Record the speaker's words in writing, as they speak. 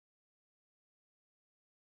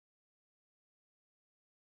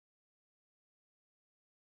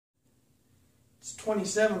It's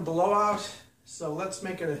 27 below out, so let's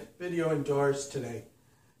make a video indoors today.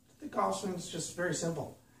 The golf swing is just very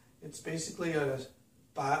simple. It's basically a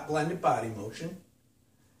blended body motion.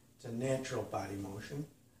 It's a natural body motion.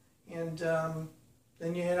 And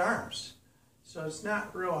then you hit arms. So it's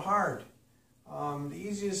not real hard. The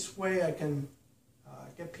easiest way I can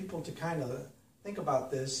get people to kind of think about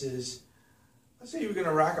this is, let's say you're going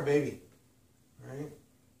to rock a baby, right?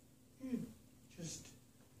 You just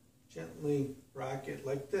gently rock it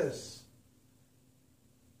like this.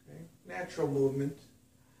 Okay, natural movement.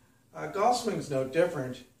 Golf swing's no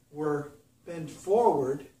different. We're bent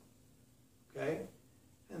forward, okay,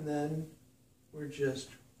 and then we're just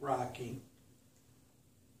rocking.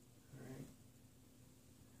 All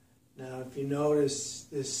right. Now, if you notice,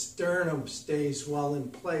 this sternum stays well in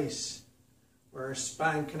place, where our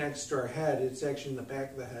spine connects to our head. It's actually in the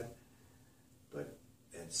back of the head, but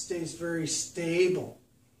it stays very stable.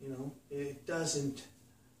 You know, it doesn't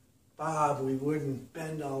bob. We wouldn't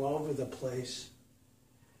bend all over the place.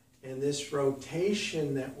 And this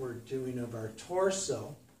rotation that we're doing of our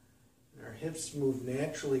torso, and our hips move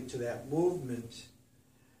naturally to that movement,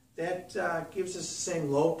 that gives us the same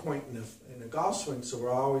low point in a golf swing, so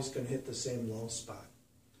we're always going to hit the same low spot.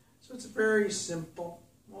 So it's a very simple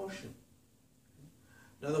motion.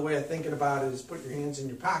 Another way of thinking about it is put your hands in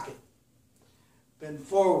your pocket. Bend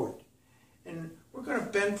forward. And we're going to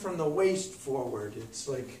bend from the waist forward. It's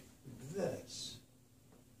like this.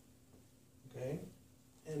 Okay?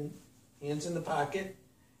 And hands in the pocket.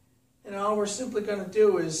 And all we're simply going to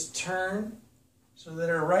do is turn so that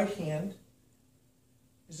our right hand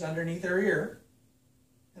is underneath our ear.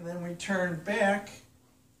 And then we turn back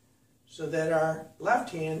so that our left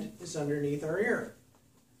hand is underneath our ear.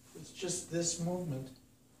 It's just this movement.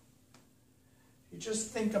 You just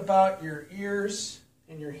think about your ears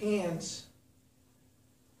and your hands,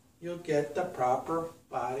 you'll get the proper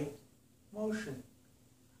body motion.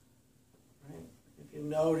 Right? If you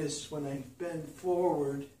notice, when I bend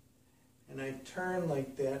forward and I turn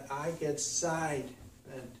like that, I get side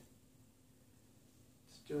bend.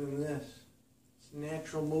 It's doing this. It's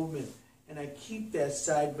natural movement. And I keep that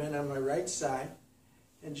side bend on my right side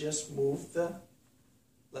and just move the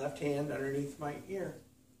left hand underneath my ear.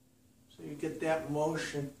 So you get that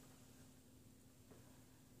motion.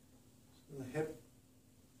 So the hip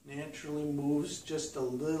naturally moves just a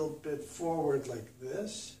little bit forward like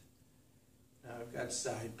this. Now I've got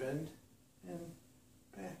side bend and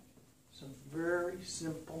back. It's a very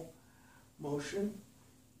simple motion,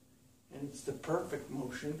 and it's the perfect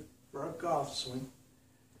motion for a golf swing.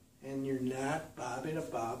 And you're not bobbing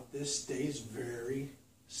about. This stays very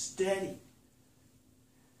steady.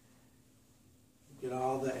 Get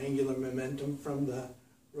all the angular momentum from the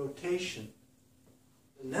rotation.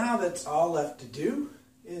 And now that's all left to do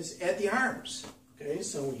is add the arms. Okay,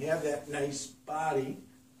 so we have that nice body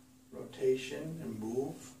rotation and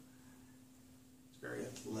move. It's very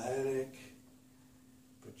athletic,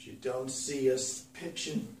 but you don't see us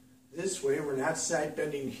pitching this way. We're not side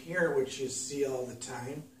bending here, which you see all the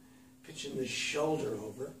time, pitching the shoulder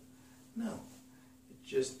over. No, it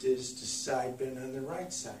just is to side bend on the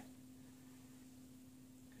right side.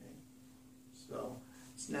 So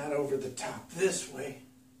it's not over the top this way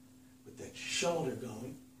with that shoulder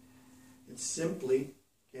going. It's simply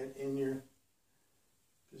get in your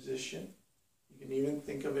position. You can even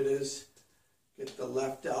think of it as get the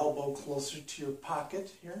left elbow closer to your pocket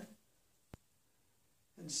here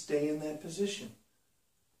and stay in that position.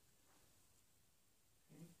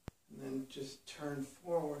 Okay. And then just turn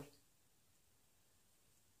forward.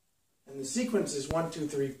 And the sequence is 1, 2,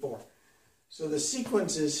 3, 4. So the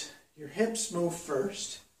sequence is your hips move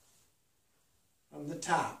first from the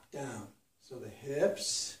top down. So the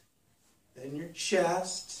hips, then your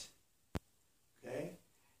chest, okay?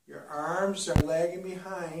 Your arms are lagging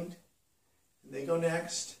behind, and they go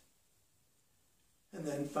next. And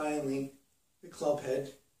then finally, the club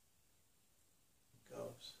head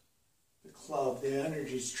goes. The club, the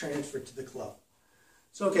energy is transferred to the club.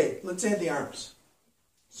 So, okay, let's add the arms.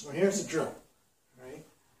 So here's the drill, right?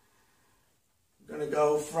 We're going to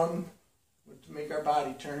go from, to make our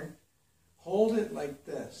body turn, hold it like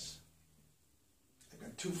this. I've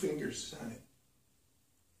got 2 fingers on it,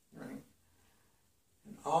 right?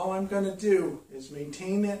 And all I'm going to do is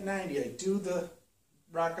maintain that 90. I do the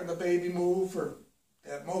rocking the baby move, or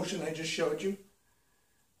that motion I just showed you.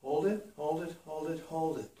 Hold it, hold it, hold it,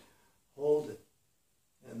 hold it, hold it.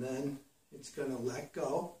 And then it's going to let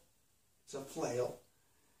go. It's a flail.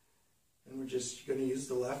 And we're just going to use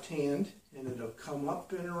the left hand, and it'll come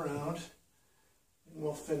up and around, and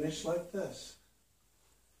we'll finish like this.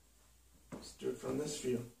 Let's do it from this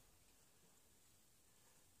view.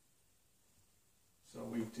 So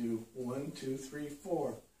we do 1, 2, 3,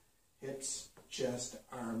 4. Hips, chest,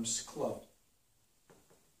 arms, club.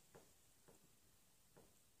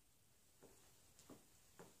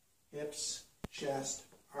 Hips, chest,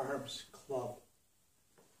 arms, club.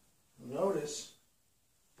 Notice,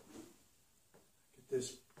 get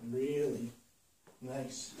this really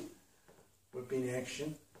nice whipping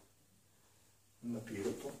action and the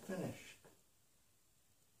beautiful finish.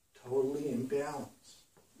 Totally in balance.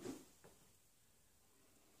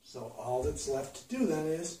 So all that's left to do then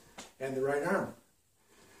is, and the right arm.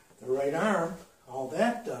 The right arm, all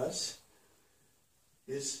that does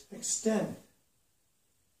is extend.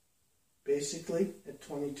 Basically at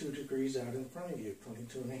 22 degrees out in front of you,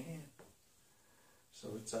 22 and a half. So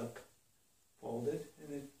it's up, folded,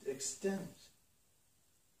 and it extends.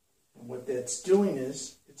 And what that's doing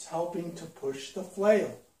is, it's helping to push the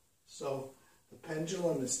flail. So the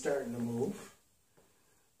pendulum is starting to move.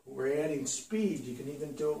 We're adding speed. You can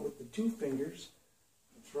even do it with the 2 fingers.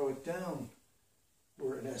 Throw it down.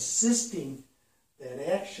 We're assisting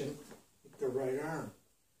that action with the right arm.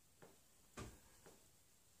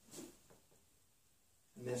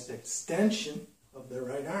 And this extension of the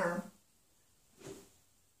right arm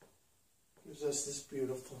gives us this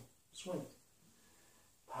beautiful swing.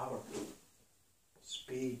 Power,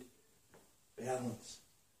 speed, balance.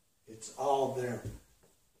 It's all there.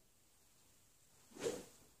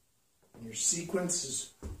 And your sequence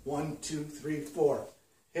is 1, 2, 3, 4.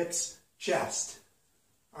 Hips, chest,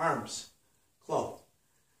 arms, club.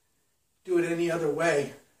 Do it any other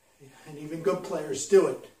way, and even good players do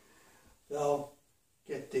it. They'll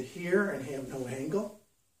get to here and have no angle.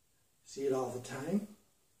 See it all the time.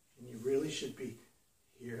 And you really should be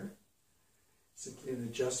here. Simply an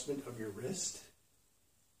adjustment of your wrist.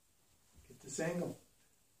 Get this angle.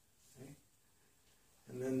 Okay?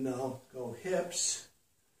 And then they'll go hips.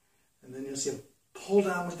 And then you'll see them pull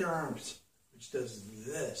down with their arms, which does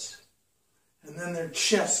this. And then their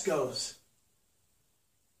chest goes.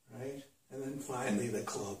 Right? And then finally the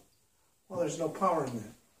club. Well, there's no power in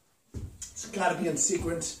that. It's got to be in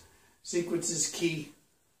sequence. Sequence is key.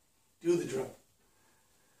 Do the drill.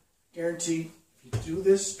 Guaranteed, if you do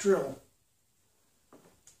this drill,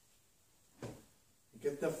 you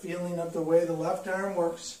get the feeling of the way the left arm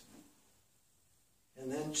works, and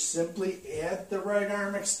then simply add the right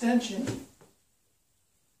arm extension.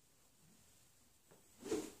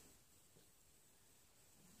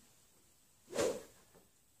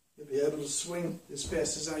 You'll be able to swing as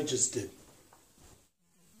fast as I just did.